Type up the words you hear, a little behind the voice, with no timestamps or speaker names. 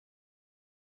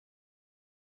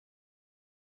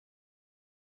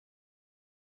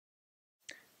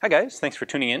Hi guys, thanks for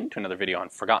tuning in to another video on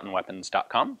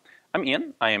ForgottenWeapons.com. I'm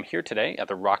Ian. I am here today at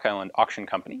the Rock Island Auction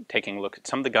Company taking a look at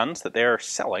some of the guns that they're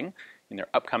selling in their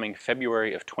upcoming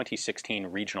February of 2016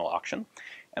 regional auction.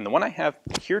 And the one I have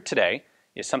here today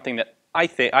is something that I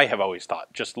have always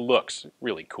thought just looks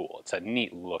really cool. It's a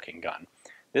neat looking gun.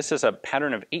 This is a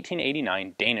pattern of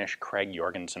 1889 Danish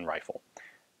Krag-Jorgensen rifle.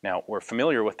 Now, we're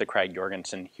familiar with the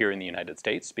Krag-Jorgensen here in the United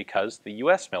States because the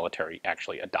US military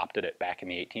actually adopted it back in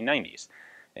the 1890s.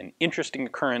 An interesting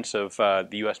occurrence of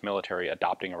the U.S. military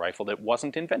adopting a rifle that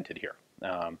wasn't invented here.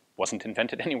 Wasn't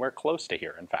invented anywhere close to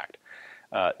here, in fact.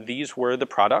 These were the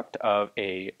product of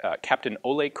a Captain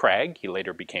Ole Krag, he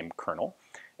later became colonel,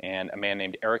 and a man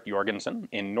named Erik Jorgensen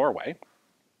in Norway.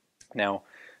 Now,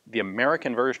 the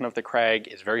American version of the Krag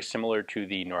is very similar to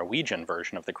the Norwegian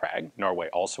version of the Krag. Norway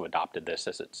also adopted this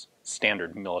as its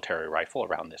standard military rifle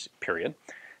around this period.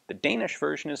 The Danish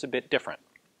version is a bit different.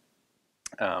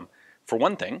 For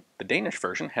one thing, the Danish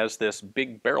version has this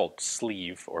big barrel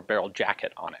sleeve or barrel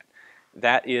jacket on it.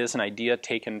 That is an idea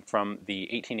taken from the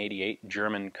 1888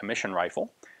 German commission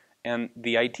rifle. And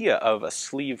the idea of a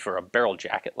sleeve or a barrel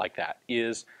jacket like that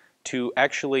is to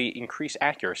actually increase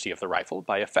accuracy of the rifle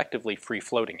by effectively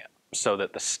free-floating it so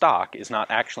that the stock is not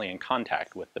actually in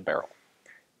contact with the barrel.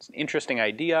 It's an interesting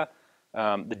idea.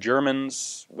 The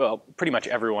Germans, well, pretty much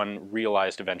everyone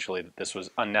realized eventually that this was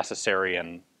unnecessary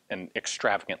and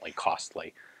extravagantly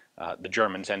costly. The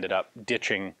Germans ended up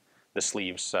ditching the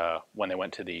sleeves when they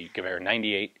went to the Gewehr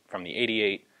 98 from the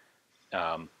 88.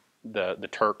 The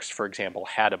Turks, for example,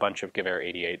 had a bunch of Gewehr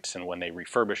 88s, and when they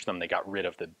refurbished them, they got rid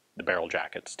of the barrel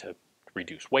jackets to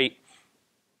reduce weight.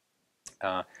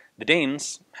 The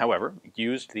Danes, however,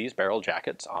 used these barrel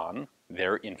jackets on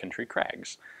their infantry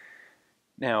Krags.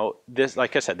 Now, this,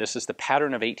 like I said, this is the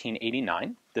pattern of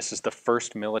 1889. This is the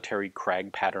first military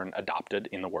Krag pattern adopted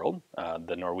in the world.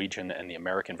 The Norwegian and the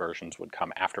American versions would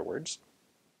come afterwards.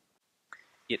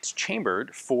 It's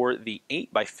chambered for the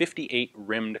 8x58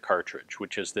 rimmed cartridge,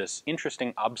 which is this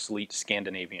interesting, obsolete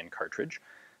Scandinavian cartridge.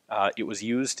 It was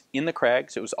used in the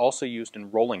Krags. It was also used in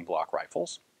rolling block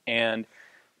rifles. And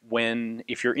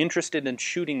if you're interested in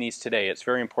shooting these today, it's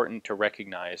very important to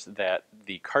recognize that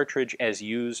the cartridge as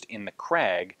used in the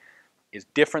Krag is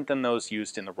different than those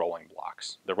used in the rolling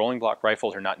blocks. The rolling block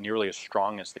rifles are not nearly as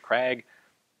strong as the Krag,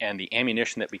 and the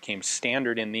ammunition that became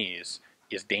standard in these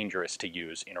is dangerous to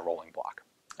use in a rolling block.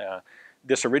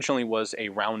 This originally was a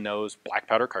round nose black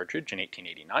powder cartridge in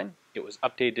 1889. It was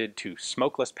updated to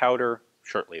smokeless powder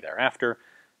shortly thereafter,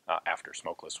 after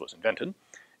smokeless was invented.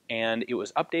 And it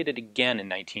was updated again in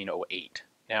 1908.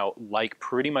 Now, like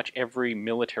pretty much every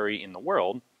military in the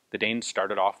world, the Danes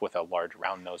started off with a large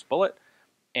round-nosed bullet,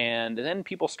 and then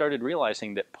people started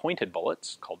realizing that pointed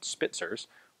bullets, called Spitzers,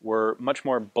 were much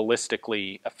more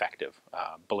ballistically effective,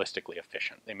 ballistically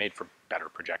efficient. They made for better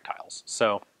projectiles.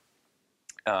 So,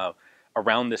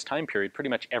 around this time period, pretty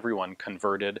much everyone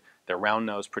converted their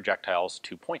round-nosed projectiles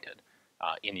to pointed.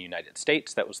 In the United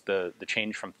States, that was the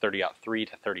change from 30-03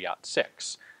 to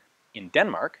 30-06. In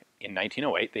Denmark, in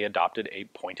 1908, they adopted a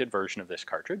pointed version of this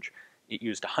cartridge. It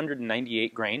used a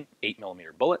 198 grain,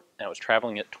 8mm bullet, and it was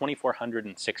traveling at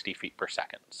 2,460 feet per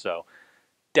second. So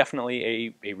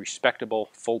definitely a respectable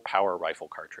full power rifle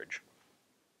cartridge.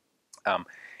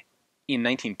 In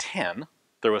 1910,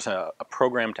 there was a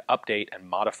program to update and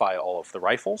modify all of the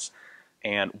rifles.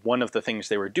 And one of the things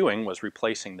they were doing was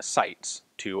replacing the sights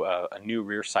to a new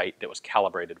rear sight that was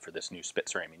calibrated for this new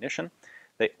Spitzer ammunition.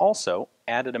 They also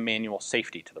added a manual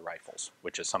safety to the rifles,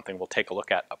 which is something we'll take a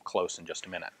look at up close in just a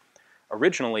minute.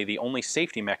 Originally, the only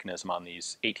safety mechanism on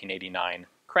these 1889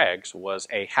 Krags was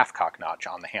a half-cock notch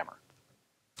on the hammer,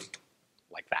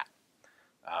 like that.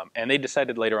 And they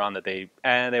decided later on that they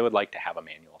would like to have a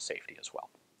manual safety as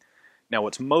well. Now,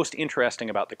 what's most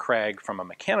interesting about the Krag from a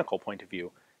mechanical point of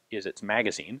view is its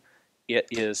magazine. It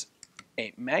is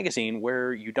a magazine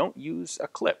where you don't use a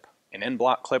clip, an end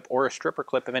block clip or a stripper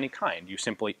clip of any kind. You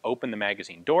simply open the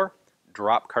magazine door,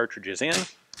 drop cartridges in,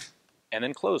 and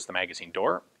then close the magazine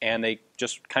door, and they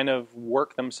just kind of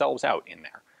work themselves out in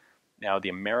there. Now, the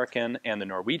American and the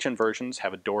Norwegian versions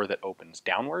have a door that opens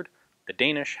downward. The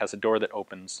Danish has a door that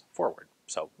opens forward,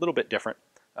 so a little bit different.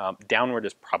 Downward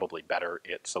is probably better.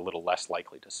 It's a little less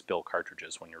likely to spill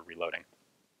cartridges when you're reloading.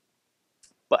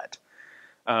 But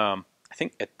I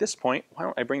think at this point, why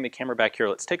don't I bring the camera back here?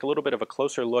 Let's take a little bit of a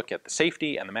closer look at the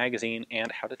safety and the magazine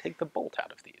and how to take the bolt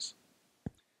out of these.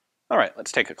 All right,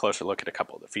 let's take a closer look at a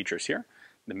couple of the features here.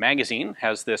 The magazine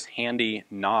has this handy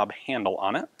knob handle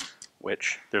on it,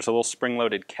 which there's a little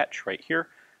spring-loaded catch right here.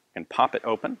 You can pop it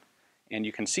open, and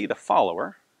you can see the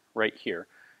follower right here.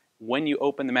 When you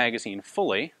open the magazine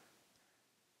fully,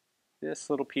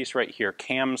 This little piece right here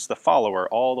cams the follower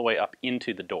all the way up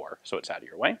into the door, so it's out of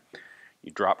your way.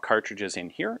 You drop cartridges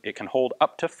in here. It can hold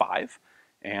up to 5,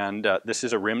 and this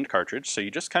is a rimmed cartridge, so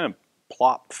you just kind of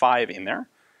plop 5 in there,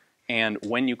 and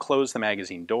when you close the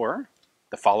magazine door,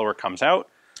 the follower comes out,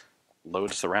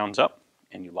 loads the rounds up,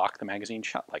 and you lock the magazine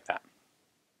shut like that.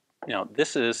 Now,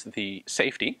 this is the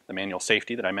safety, the manual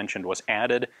safety that I mentioned was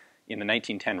added in the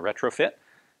 1910 retrofit.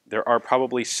 There are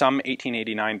probably some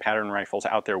 1889 pattern rifles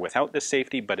out there without this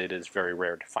safety, but it is very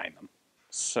rare to find them.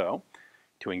 So,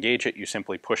 to engage it, you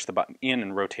simply push the button in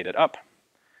and rotate it up.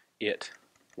 It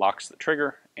locks the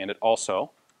trigger, and it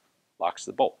also locks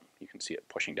the bolt. You can see it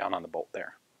pushing down on the bolt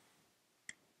there.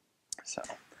 So,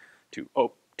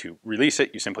 to release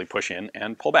it, you simply push in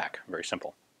and pull back. Very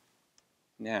simple.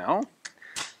 Now,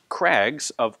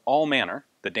 Krags of all manner,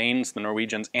 the Danes, the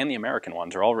Norwegians, and the American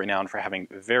ones are all renowned for having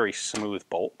very smooth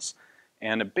bolts.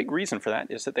 And a big reason for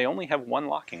that is that they only have one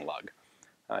locking lug.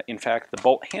 In fact, the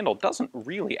bolt handle doesn't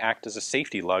really act as a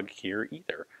safety lug here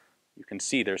either. You can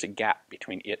see there's a gap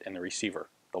between it and the receiver.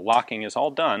 The locking is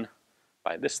all done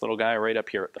by this little guy right up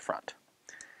here at the front.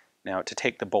 Now, to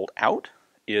take the bolt out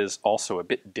is also a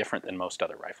bit different than most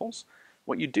other rifles.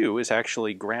 What you do is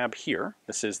actually grab here,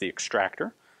 this is the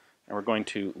extractor, and we're going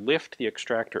to lift the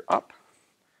extractor up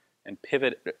and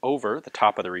pivot it over the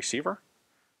top of the receiver.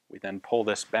 We then pull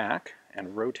this back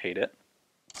and rotate it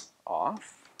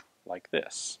off like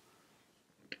this.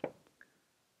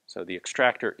 So the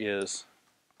extractor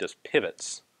just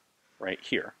pivots right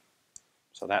here.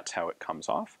 So that's how it comes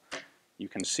off. You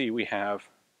can see we have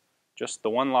just the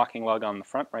one locking lug on the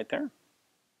front right there.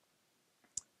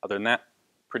 Other than that,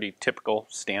 pretty typical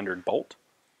standard bolt.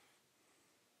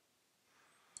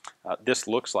 This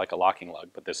looks like a locking lug,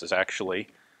 but this is actually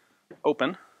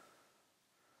open.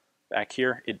 Back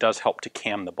here, it does help to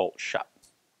cam the bolt shut,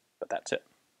 but that's it.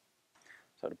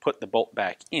 So to put the bolt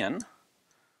back in,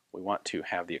 we want to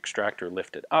have the extractor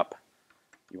lifted up.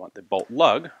 You want the bolt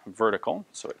lug vertical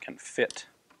so it can fit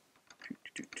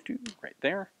right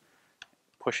there.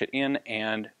 Push it in,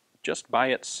 and just by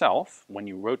itself, when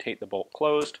you rotate the bolt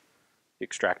closed, the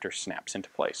extractor snaps into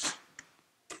place.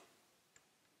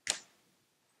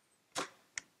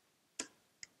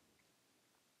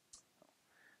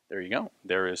 There you go.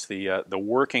 There is the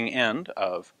working end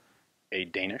of a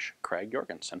Danish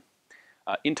Krag-Jorgensen.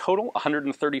 In total,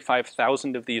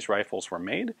 135,000 of these rifles were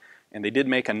made, and they did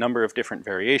make a number of different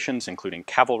variations, including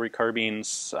cavalry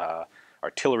carbines,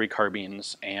 artillery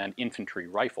carbines, and infantry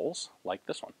rifles like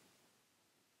this one.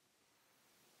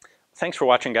 Thanks for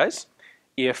watching, guys.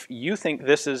 If you think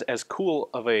this is as cool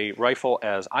of a rifle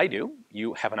as I do,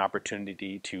 you have an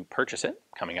opportunity to purchase it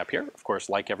coming up here. Of course,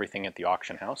 like everything at the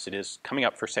auction house, it is coming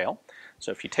up for sale.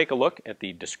 So if you take a look at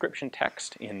the description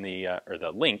text in the, or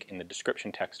the link in the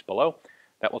description text below,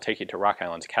 that will take you to Rock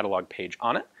Island's catalog page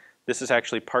on it. This is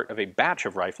actually part of a batch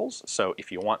of rifles, so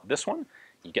if you want this one,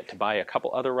 you get to buy a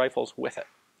couple other rifles with it.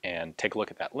 And take a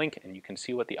look at that link and you can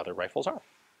see what the other rifles are.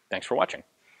 Thanks for watching.